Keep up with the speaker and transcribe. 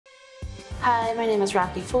Hi, my name is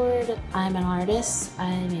Raque Ford. I'm an artist.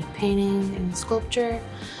 I make painting and sculpture.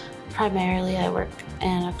 Primarily, I work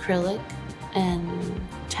in acrylic and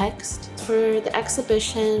text. For the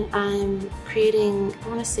exhibition, I'm creating, I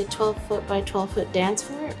want to say 12-foot by 12-foot dance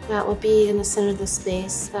floor that will be in the center of the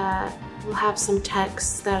space that will have some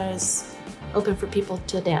text that is open for people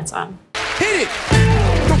to dance on. Hit it!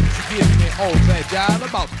 Don't you give me all that jive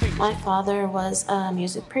about things. My father was a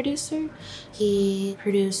music producer. He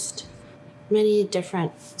produced many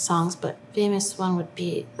different songs, but famous one would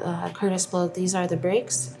be Curtis Blow, These Are the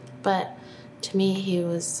BRICs. But to me, he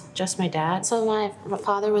was just my dad. So my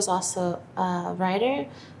father was also a writer.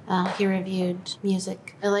 He reviewed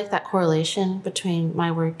music. I like that correlation between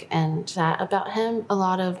my work and that about him. A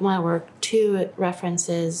lot of my work, too, it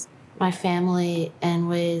references my family and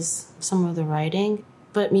ways some of the writing.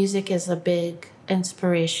 But music is a big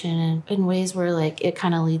inspiration in ways where like it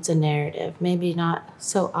kind of leads a narrative, maybe not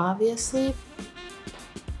so obviously.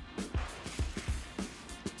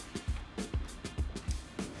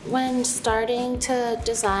 When starting to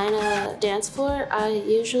design a dance floor, I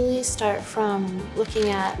usually start from looking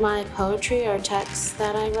at my poetry or texts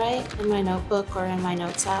that I write in my notebook or in my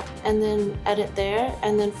notes app, and then edit there.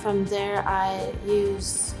 And then from there, I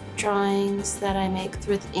use drawings that I make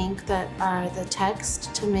with ink that are the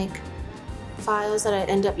text to make files that I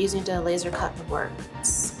end up using to laser cut the work.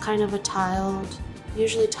 It's kind of a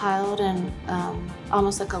usually tiled and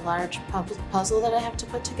almost like a large puzzle that I have to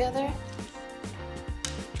put together.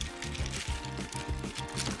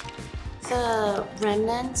 The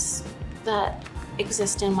remnants that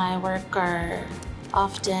exist in my work are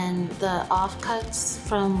often the offcuts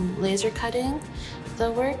from laser cutting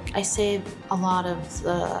the work. I save a lot of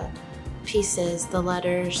the pieces, the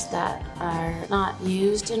letters that are not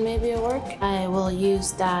used in maybe a work. I will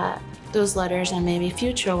use those letters in maybe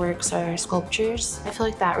future works or sculptures. I feel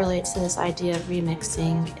like that relates to this idea of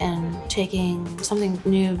remixing and taking something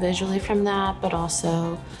new visually from that, but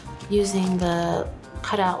also using the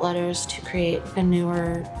cutout letters to create a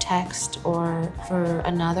newer text or for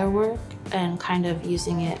another work, and kind of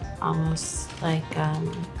using it almost like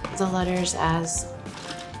the letters as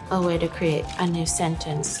a way to create a new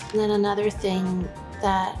sentence. And then another thing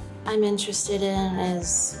that I'm interested in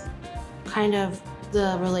is kind of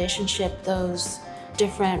the relationship those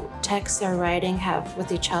different texts or writing have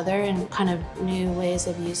with each other and kind of new ways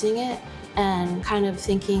of using it, and kind of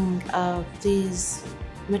thinking of these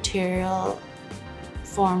material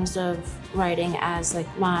forms of writing as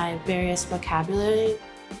like my various vocabulary.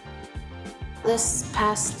 This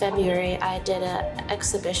past February, I did an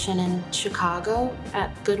exhibition in Chicago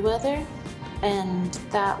at Goodweather, and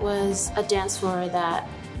that was a dance floor that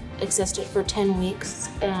existed for 10 weeks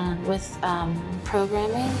and with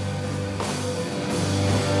programming.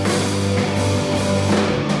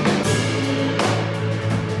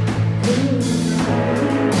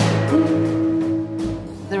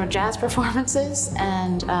 There were jazz performances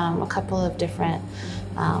and a couple of different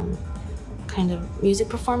kind of music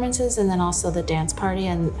performances, and then also the dance party,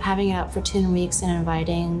 and having it up for 10 weeks and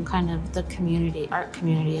inviting kind of the art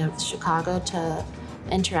community of Chicago to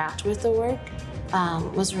interact with the work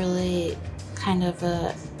was really kind of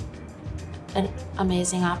an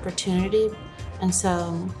amazing opportunity. And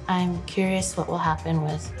so I'm curious what will happen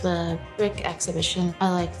with the BRIC exhibition. I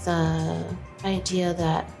like the idea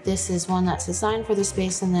that this is one that's designed for the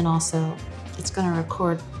space, and then also it's going to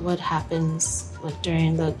record what happens like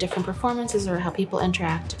during the different performances or how people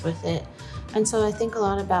interact with it. And so I think a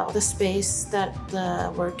lot about the space that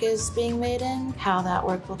the work is being made in, how that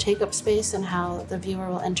work will take up space and how the viewer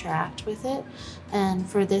will interact with it. And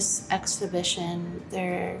for this exhibition,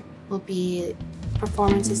 there will be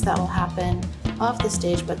performances that will happen off the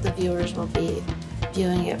stage, but the viewers will be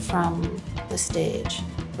viewing it from the stage,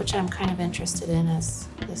 which I'm kind of interested in as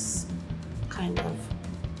this kind of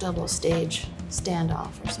double stage standoff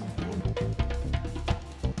or something.